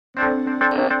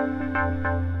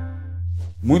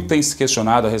Muito tem se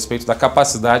questionado a respeito da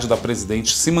capacidade da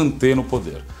presidente se manter no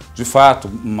poder. De fato,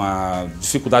 uma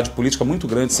dificuldade política muito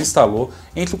grande se instalou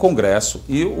entre o Congresso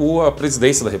e a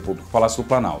presidência da República, o Palácio do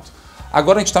Planalto.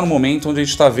 Agora a gente está no momento onde a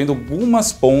gente está vendo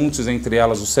algumas pontes, entre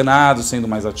elas o Senado sendo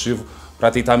mais ativo para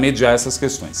tentar mediar essas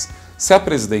questões. Se a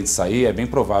presidente sair, é bem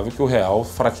provável que o real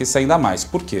enfraqueça ainda mais.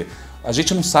 Por quê? A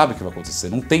gente não sabe o que vai acontecer,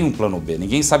 não tem um plano B.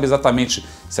 Ninguém sabe exatamente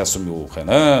se assumiu o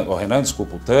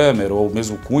Temer, ou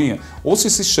mesmo o Cunha, ou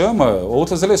se chama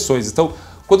outras eleições. Então,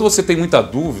 quando você tem muita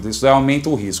dúvida, isso daí aumenta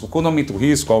o risco. Quando aumenta o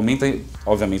risco, aumenta,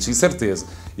 obviamente, a incerteza.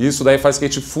 E isso daí faz que a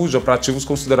gente fuja para ativos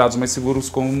considerados mais seguros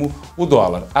como o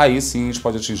dólar. Aí sim a gente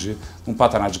pode atingir um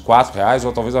patamar de R$4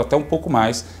 ou talvez até um pouco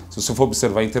mais, se você for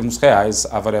observar em termos reais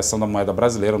a variação da moeda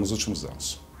brasileira nos últimos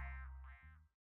anos.